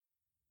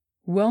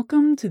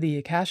Welcome to the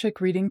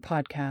Akashic Reading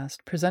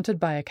Podcast, presented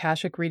by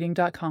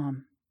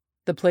AkashicReading.com,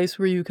 the place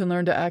where you can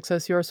learn to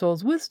access your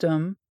soul's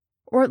wisdom,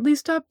 or at least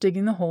stop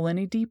digging the hole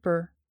any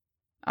deeper.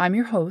 I'm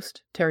your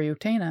host, Terry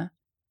Utena,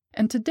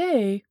 and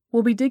today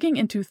we'll be digging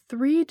into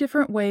 3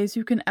 different ways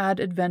you can add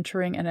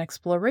adventuring and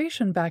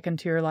exploration back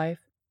into your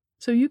life,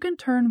 so you can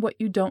turn what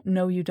you don't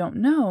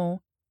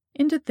know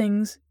into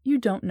things you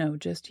don't know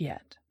just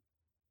yet.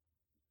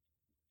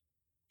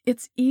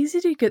 It's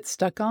easy to get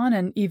stuck on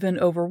and even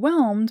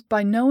overwhelmed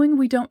by knowing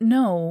we don't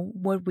know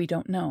what we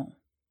don't know.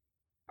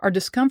 Our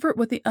discomfort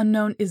with the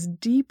unknown is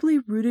deeply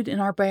rooted in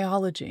our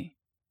biology,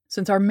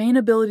 since our main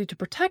ability to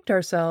protect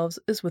ourselves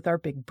is with our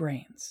big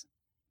brains.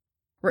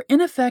 We're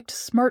in effect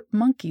smart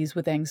monkeys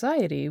with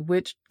anxiety,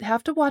 which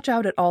have to watch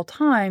out at all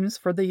times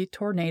for the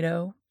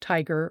tornado,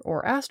 tiger,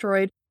 or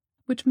asteroid,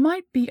 which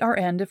might be our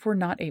end if we're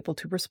not able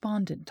to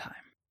respond in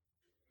time.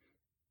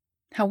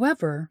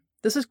 However,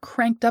 this is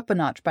cranked up a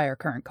notch by our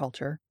current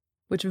culture,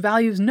 which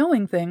values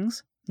knowing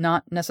things,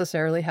 not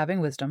necessarily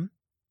having wisdom,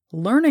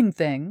 learning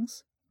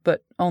things,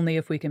 but only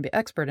if we can be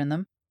expert in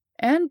them,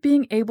 and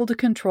being able to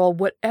control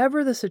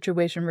whatever the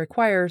situation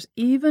requires,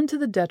 even to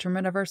the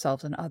detriment of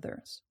ourselves and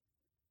others.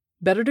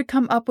 Better to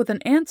come up with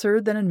an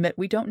answer than admit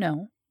we don't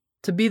know,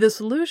 to be the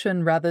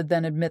solution rather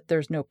than admit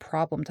there's no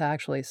problem to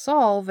actually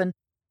solve, and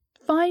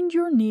find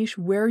your niche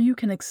where you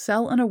can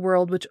excel in a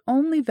world which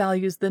only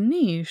values the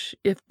niche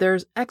if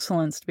there's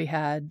excellence to be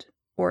had,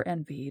 or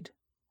envied,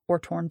 or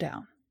torn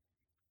down.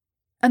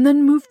 And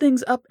then move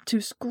things up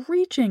to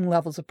screeching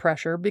levels of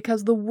pressure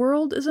because the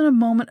world is in a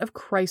moment of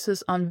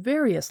crisis on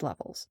various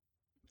levels,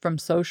 from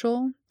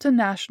social to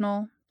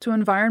national to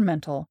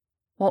environmental,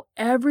 while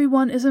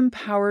everyone is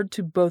empowered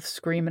to both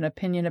scream an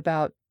opinion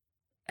about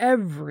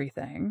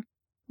everything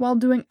while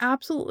doing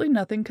absolutely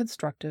nothing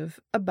constructive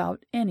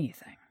about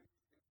anything.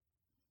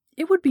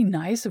 It would be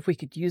nice if we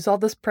could use all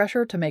this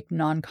pressure to make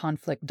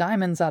non-conflict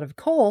diamonds out of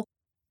coal,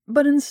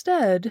 but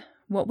instead,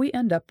 what we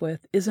end up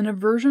with is an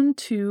aversion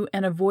to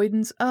and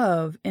avoidance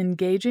of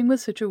engaging with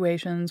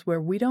situations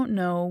where we don't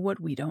know what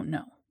we don't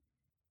know.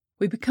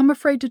 We become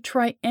afraid to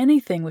try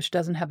anything which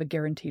doesn't have a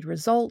guaranteed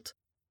result,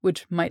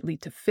 which might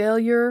lead to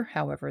failure,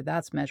 however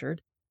that's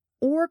measured,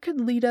 or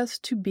could lead us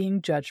to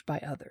being judged by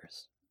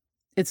others.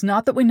 It's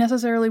not that we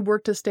necessarily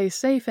work to stay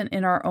safe and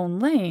in our own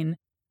lane.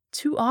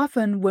 Too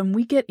often, when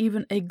we get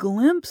even a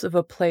glimpse of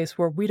a place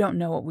where we don't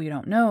know what we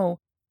don't know,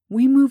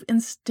 we move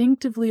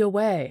instinctively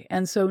away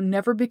and so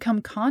never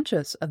become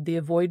conscious of the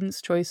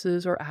avoidance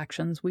choices or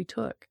actions we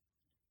took.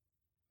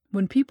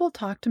 When people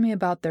talk to me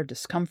about their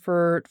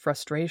discomfort,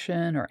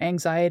 frustration, or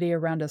anxiety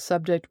around a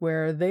subject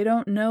where they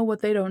don't know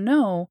what they don't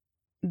know,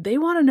 they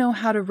want to know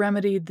how to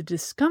remedy the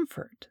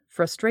discomfort,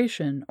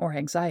 frustration, or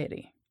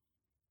anxiety.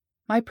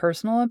 My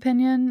personal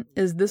opinion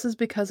is this is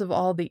because of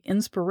all the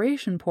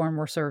inspiration porn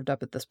we're served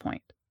up at this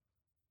point.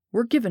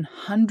 We're given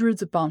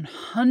hundreds upon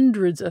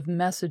hundreds of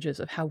messages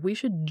of how we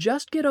should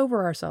just get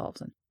over ourselves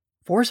and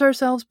force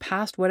ourselves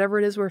past whatever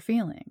it is we're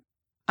feeling.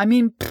 I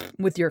mean,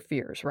 with your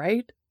fears,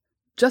 right?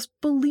 Just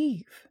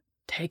believe.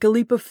 Take a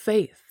leap of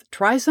faith.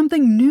 Try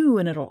something new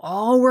and it'll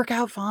all work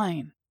out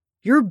fine.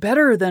 You're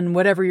better than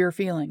whatever you're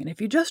feeling, and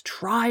if you just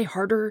try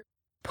harder,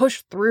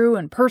 push through,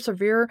 and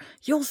persevere,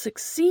 you'll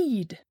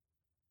succeed.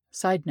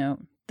 Side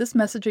note, this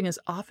messaging is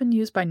often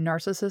used by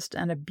narcissists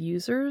and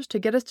abusers to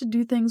get us to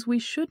do things we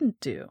shouldn't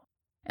do,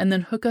 and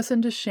then hook us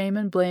into shame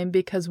and blame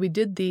because we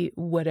did the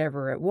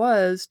whatever it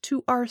was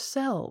to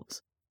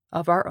ourselves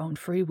of our own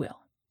free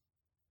will.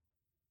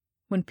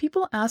 When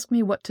people ask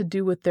me what to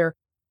do with their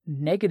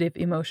negative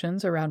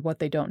emotions around what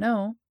they don't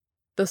know,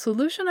 the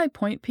solution I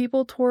point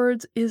people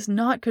towards is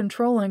not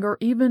controlling or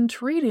even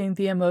treating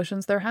the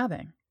emotions they're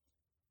having.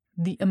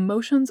 The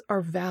emotions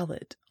are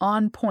valid,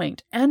 on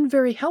point, and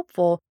very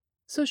helpful,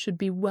 so should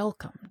be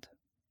welcomed.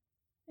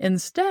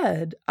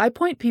 Instead, I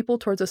point people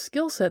towards a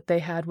skill set they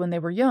had when they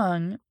were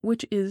young,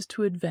 which is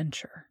to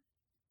adventure.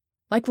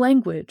 Like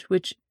language,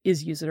 which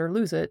is use it or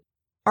lose it,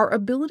 our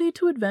ability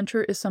to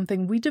adventure is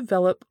something we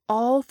develop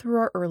all through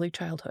our early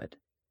childhood.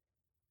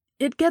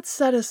 It gets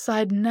set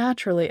aside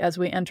naturally as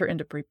we enter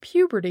into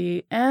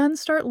pre-puberty and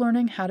start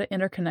learning how to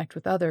interconnect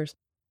with others,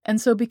 and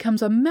so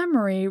becomes a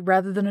memory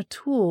rather than a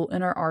tool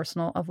in our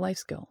arsenal of life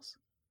skills.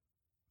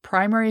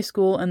 Primary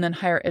school and then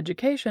higher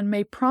education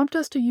may prompt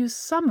us to use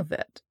some of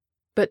it,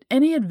 but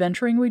any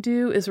adventuring we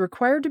do is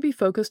required to be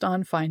focused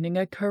on finding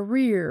a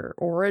career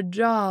or a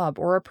job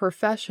or a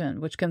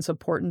profession which can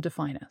support and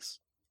define us.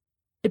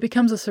 It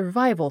becomes a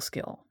survival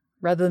skill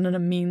rather than a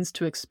means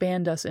to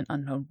expand us in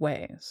unknown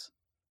ways.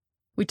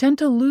 We tend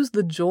to lose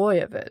the joy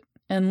of it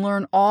and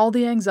learn all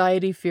the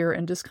anxiety, fear,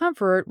 and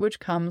discomfort which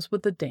comes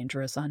with the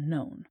dangerous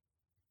unknown.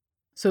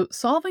 So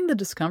solving the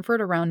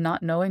discomfort around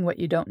not knowing what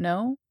you don't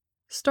know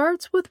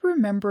starts with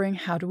remembering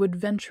how to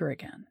adventure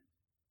again,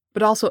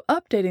 but also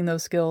updating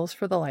those skills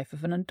for the life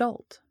of an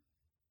adult,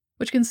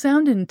 which can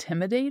sound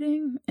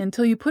intimidating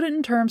until you put it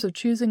in terms of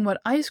choosing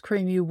what ice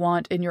cream you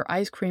want in your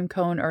ice cream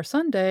cone or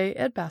sundae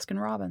at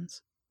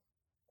Baskin-Robbins.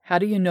 How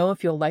do you know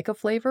if you'll like a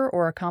flavor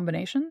or a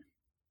combination?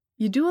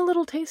 You do a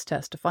little taste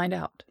test to find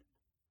out.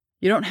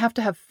 You don't have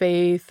to have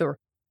faith or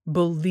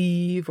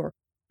believe or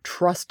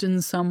trust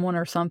in someone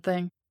or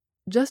something.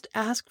 Just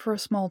ask for a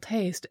small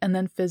taste and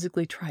then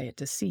physically try it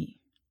to see.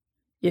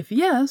 If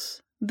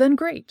yes, then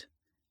great.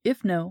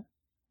 If no,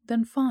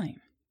 then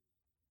fine.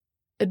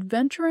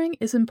 Adventuring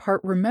is in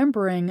part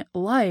remembering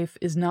life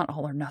is not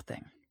all or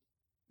nothing.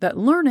 That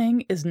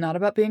learning is not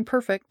about being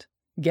perfect,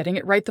 getting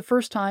it right the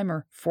first time,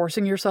 or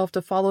forcing yourself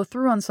to follow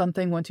through on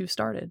something once you've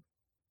started.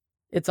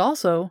 It's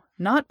also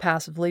not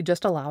passively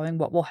just allowing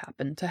what will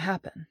happen to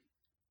happen.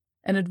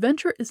 An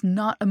adventure is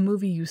not a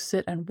movie you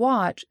sit and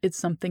watch, it's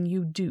something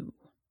you do.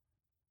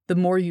 The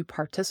more you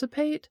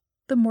participate,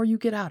 the more you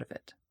get out of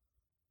it.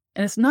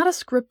 And it's not a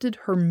scripted,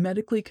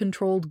 hermetically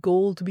controlled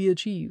goal to be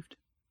achieved.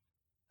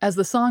 As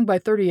the song by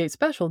 38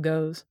 Special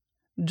goes,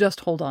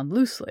 just hold on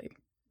loosely,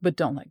 but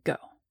don't let go.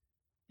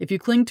 If you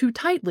cling too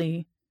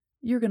tightly,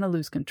 you're going to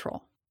lose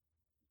control.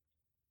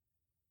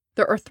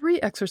 There are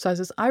 3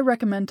 exercises I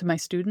recommend to my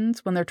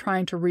students when they're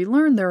trying to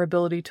relearn their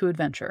ability to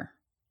adventure.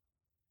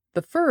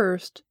 The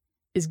first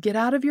is get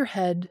out of your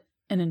head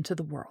and into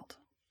the world.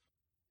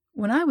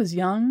 When I was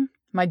young,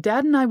 my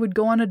dad and I would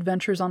go on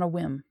adventures on a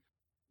whim.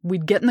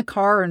 We'd get in the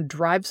car and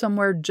drive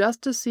somewhere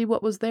just to see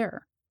what was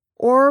there.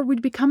 Or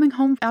we'd be coming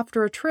home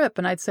after a trip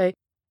and I'd say,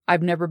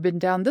 I've never been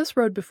down this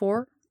road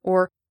before,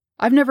 or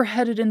I've never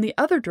headed in the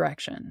other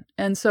direction,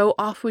 and so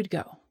off we'd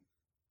go.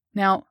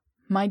 Now,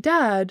 my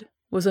dad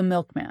was a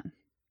milkman.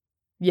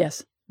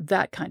 Yes,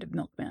 that kind of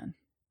milkman.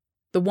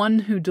 The one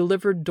who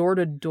delivered door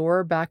to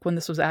door back when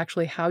this was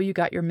actually how you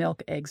got your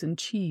milk, eggs, and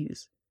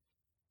cheese.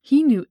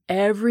 He knew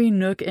every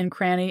nook and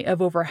cranny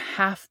of over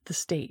half the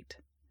state.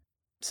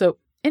 So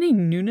any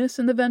newness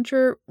in the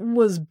venture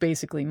was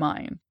basically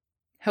mine.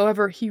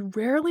 However, he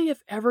rarely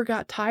if ever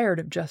got tired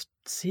of just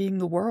seeing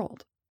the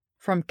world.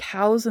 From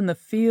cows in the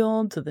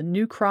field, to the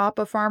new crop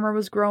a farmer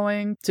was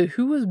growing, to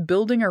who was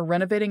building or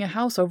renovating a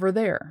house over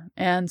there,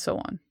 and so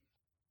on.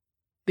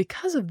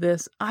 Because of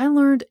this, I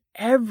learned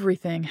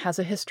everything has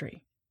a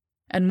history,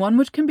 and one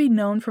which can be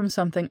known from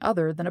something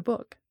other than a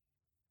book.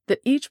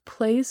 That each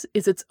place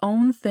is its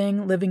own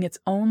thing living its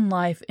own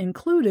life,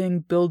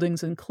 including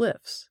buildings and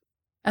cliffs.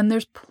 And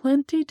there's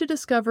plenty to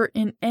discover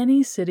in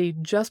any city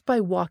just by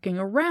walking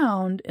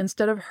around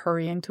instead of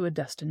hurrying to a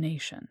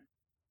destination.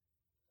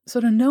 So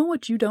to know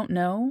what you don't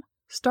know,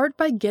 start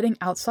by getting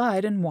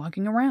outside and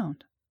walking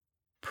around.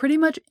 Pretty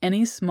much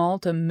any small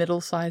to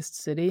middle-sized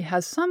city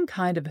has some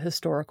kind of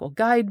historical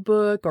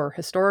guidebook or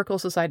historical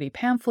society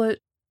pamphlet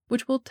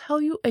which will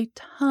tell you a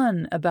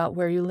ton about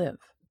where you live.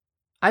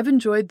 I've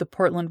enjoyed the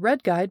Portland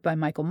Red Guide by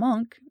Michael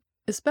Monk,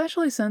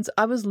 especially since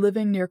I was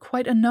living near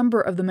quite a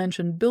number of the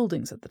mentioned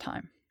buildings at the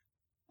time.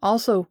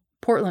 Also,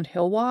 Portland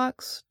Hill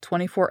Walks,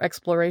 24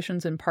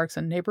 Explorations in Parks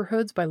and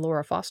Neighborhoods by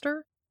Laura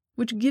Foster,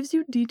 which gives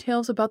you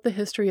details about the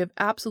history of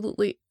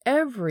absolutely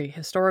every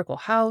historical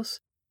house,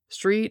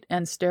 street,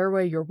 and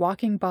stairway you're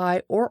walking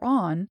by or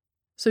on,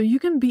 so you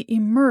can be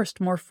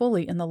immersed more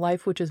fully in the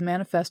life which is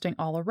manifesting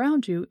all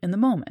around you in the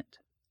moment.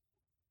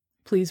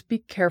 Please be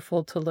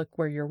careful to look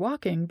where you're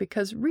walking,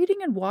 because reading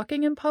and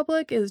walking in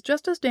public is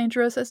just as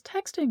dangerous as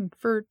texting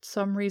for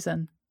some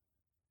reason.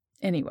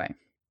 Anyway,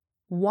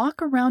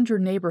 walk around your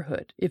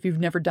neighborhood if you've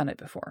never done it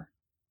before.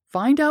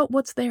 Find out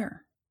what's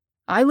there.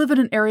 I live in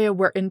an area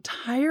where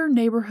entire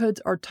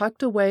neighborhoods are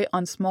tucked away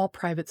on small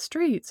private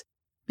streets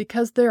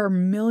because there are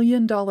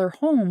million-dollar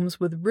homes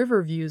with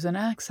river views and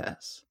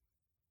access.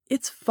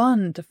 It's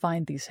fun to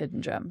find these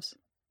hidden gems.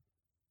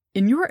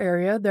 In your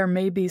area, there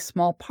may be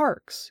small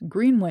parks,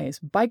 greenways,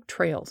 bike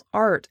trails,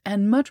 art,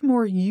 and much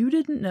more you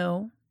didn't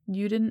know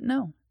you didn't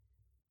know.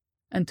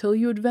 Until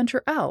you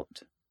adventure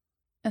out,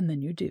 and then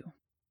you do.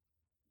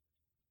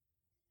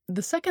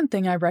 The second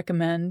thing I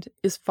recommend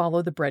is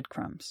follow the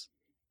breadcrumbs.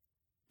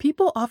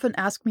 People often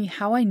ask me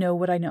how I know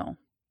what I know.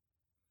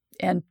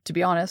 And to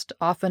be honest,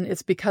 often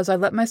it's because I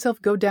let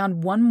myself go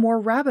down one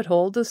more rabbit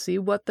hole to see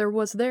what there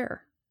was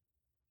there.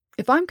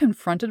 If I'm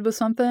confronted with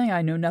something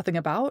I know nothing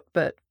about,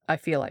 but I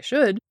feel I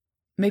should,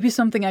 maybe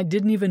something I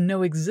didn't even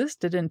know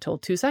existed until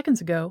 2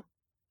 seconds ago,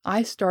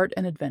 I start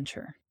an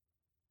adventure.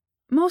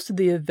 Most of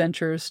the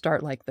adventures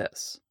start like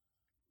this.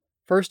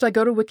 First, I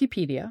go to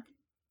Wikipedia.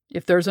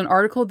 If there's an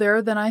article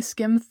there, then I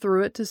skim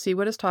through it to see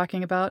what it's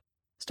talking about,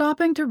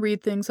 stopping to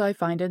read things I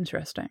find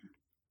interesting.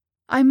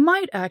 I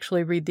might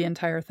actually read the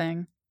entire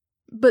thing,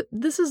 but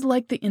this is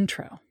like the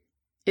intro.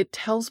 It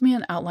tells me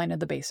an outline of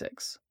the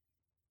basics.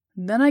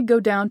 Then I go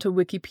down to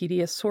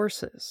Wikipedia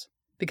sources,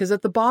 because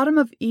at the bottom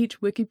of each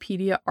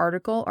Wikipedia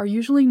article are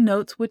usually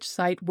notes which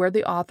cite where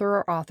the author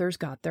or authors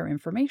got their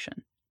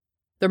information.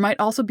 There might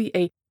also be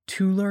a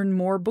to learn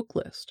more book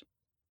list.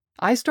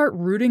 I start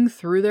rooting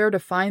through there to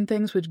find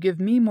things which give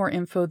me more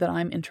info that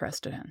I'm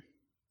interested in.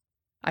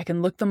 I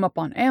can look them up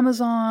on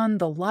Amazon,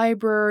 the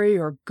library,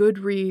 or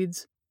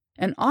Goodreads,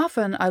 and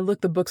often I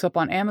look the books up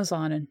on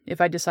Amazon, and if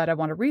I decide I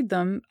want to read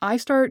them, I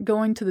start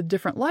going to the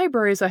different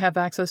libraries I have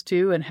access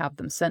to and have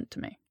them sent to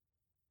me.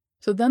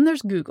 So then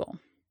there's Google.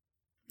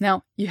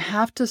 Now, you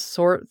have to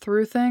sort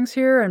through things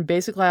here, and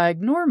basically I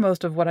ignore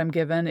most of what I'm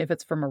given if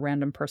it's from a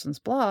random person's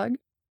blog,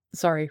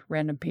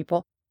 random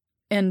people,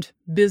 and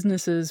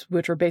businesses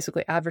which are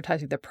basically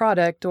advertising their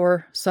product,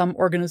 or some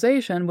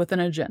organization with an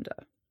agenda.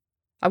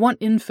 I want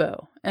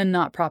info and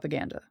not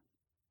propaganda.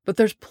 But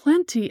there's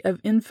plenty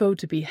of info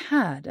to be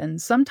had,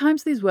 and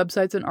sometimes these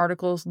websites and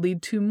articles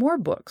lead to more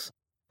books,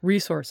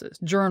 resources,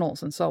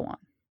 journals, and so on.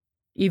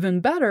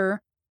 Even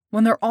better,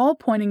 when they're all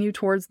pointing you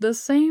towards the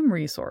same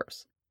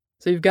resource.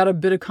 So you've got a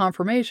bit of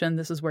confirmation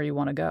this is where you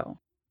want to go.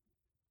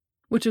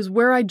 Which is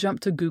where I jump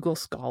to Google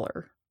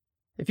Scholar.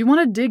 If you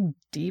want to dig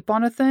deep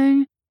on a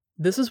thing,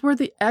 this is where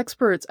the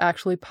experts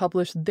actually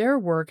publish their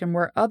work and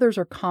where others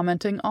are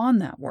commenting on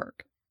that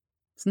work.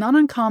 It's not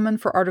uncommon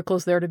for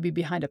articles there to be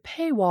behind a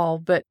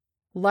paywall, but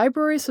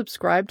libraries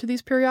subscribe to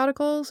these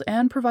periodicals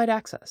and provide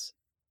access.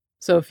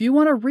 So if you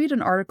want to read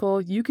an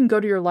article, you can go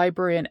to your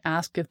library and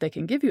ask if they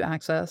can give you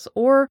access,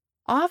 or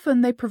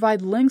often they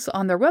provide links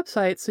on their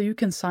website so you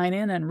can sign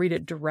in and read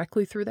it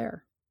directly through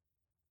there.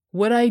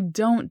 What I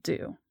don't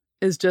do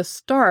is just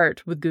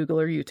start with Google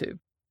or YouTube.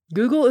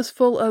 Google is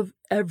full of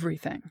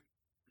everything,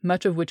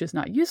 much of which is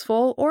not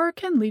useful or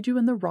can lead you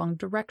in the wrong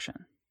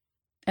direction.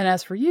 And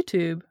as for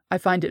YouTube, I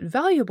find it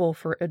valuable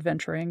for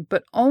adventuring,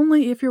 but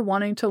only if you're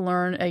wanting to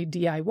learn a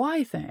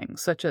DIY thing,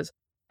 such as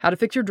how to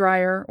fix your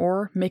dryer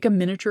or make a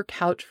miniature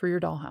couch for your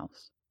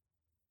dollhouse.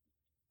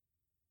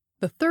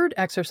 The third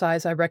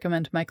exercise I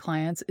recommend to my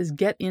clients is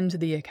get into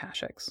the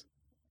Akashics.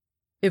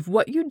 If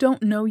what you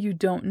don't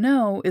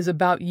know is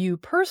about you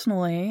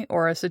personally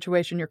or a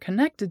situation you're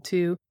connected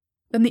to,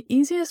 then the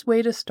easiest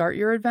way to start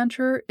your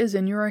adventure is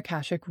in your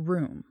Akashic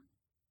room.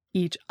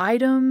 Each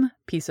item,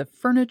 piece of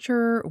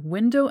furniture,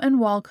 window, and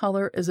wall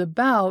color is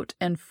about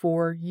and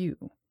for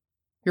you.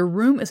 Your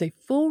room is a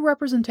full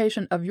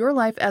representation of your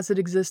life as it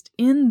exists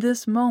in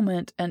this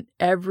moment and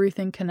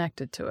everything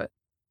connected to it.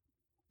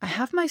 I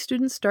have my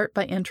students start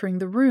by entering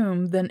the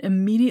room, then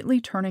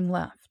immediately turning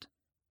left.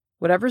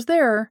 Whatever's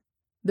there,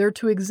 they're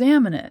to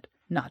examine it,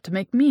 not to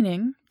make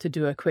meaning, to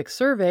do a quick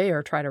survey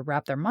or try to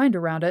wrap their mind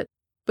around it,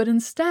 but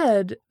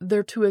instead,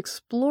 they're to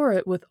explore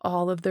it with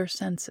all of their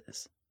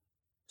senses.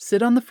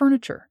 Sit on the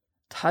furniture,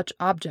 touch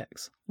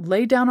objects,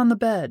 lay down on the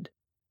bed,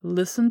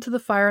 listen to the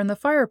fire in the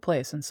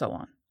fireplace, and so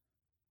on.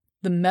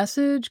 The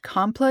message,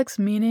 complex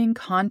meaning,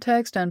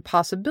 context, and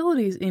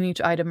possibilities in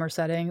each item or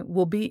setting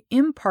will be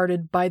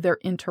imparted by their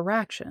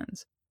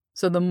interactions,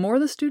 so the more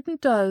the student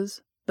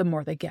does, the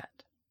more they get.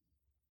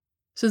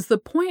 Since the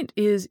point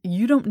is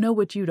you don't know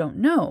what you don't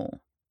know,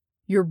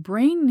 your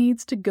brain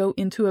needs to go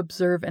into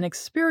observe and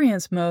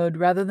experience mode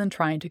rather than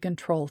trying to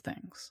control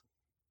things.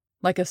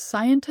 Like a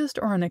scientist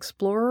or an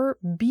explorer,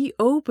 be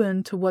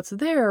open to what's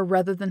there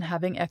rather than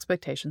having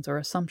expectations or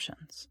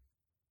assumptions.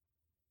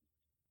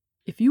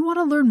 If you want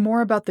to learn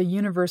more about the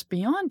universe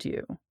beyond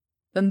you,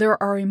 then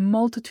there are a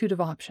multitude of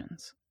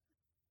options.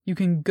 You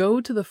can go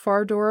to the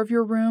far door of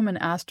your room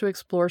and ask to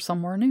explore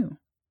somewhere new.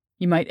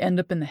 You might end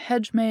up in the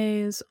hedge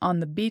maze, on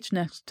the beach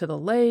next to the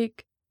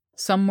lake,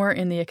 somewhere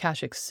in the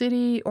Akashic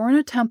City, or in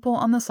a temple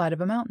on the side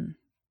of a mountain.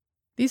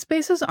 These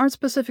spaces aren't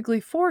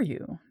specifically for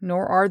you,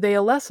 nor are they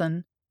a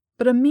lesson,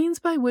 but a means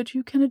by which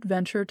you can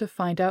adventure to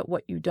find out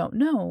what you don't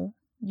know,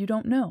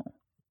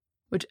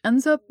 which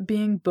ends up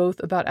being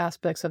both about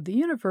aspects of the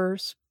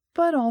universe,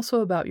 but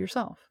also about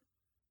yourself.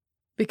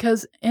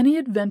 Because any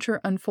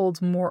adventure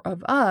unfolds more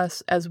of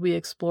us as we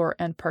explore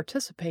and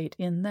participate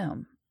in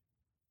them.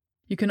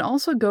 You can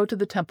also go to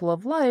the Temple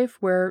of Life,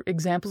 where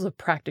examples of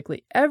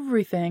practically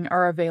everything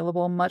are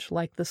available, much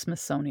like the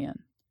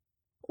Smithsonian.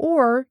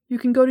 Or you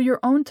can go to your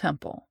own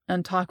temple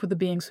and talk with the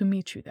beings who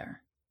meet you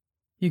there.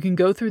 You can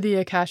go through the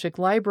Akashic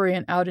Library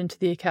and out into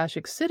the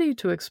Akashic City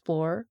to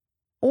explore,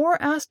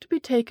 or ask to be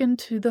taken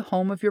to the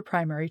home of your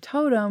primary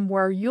totem,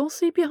 where you'll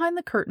see behind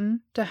the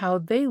curtain to how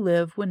they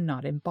live when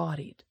not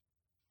embodied.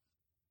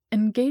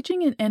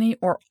 Engaging in any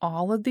or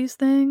all of these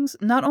things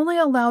not only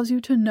allows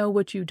you to know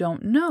what you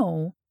don't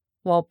know,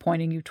 while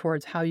pointing you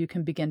towards how you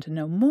can begin to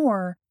know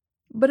more,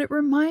 but it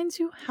reminds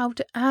you how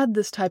to add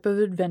this type of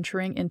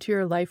adventuring into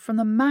your life from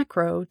the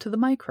macro to the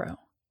micro.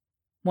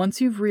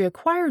 Once you've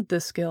reacquired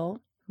this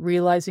skill,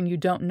 realizing you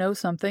don't know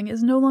something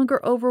is no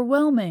longer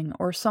overwhelming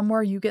or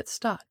somewhere you get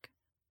stuck.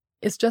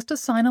 It's just a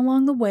sign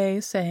along the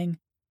way saying,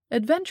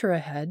 adventure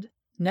ahead,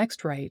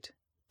 next right,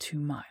 2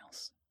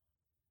 miles.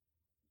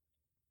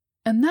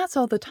 And that's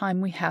all the time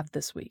we have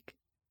this week.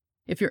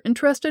 If you're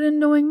interested in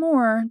knowing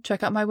more,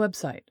 check out my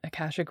website,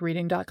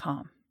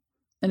 akashicreading.com.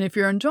 And if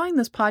you're enjoying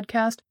this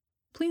podcast,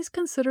 please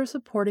consider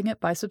supporting it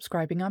by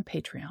subscribing on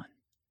Patreon.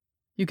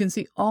 You can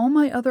see all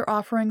my other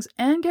offerings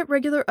and get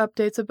regular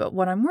updates about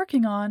what I'm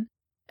working on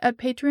at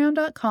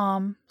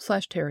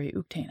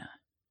patreon.com/TerryUktana.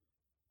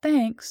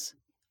 Thanks.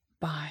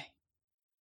 Bye.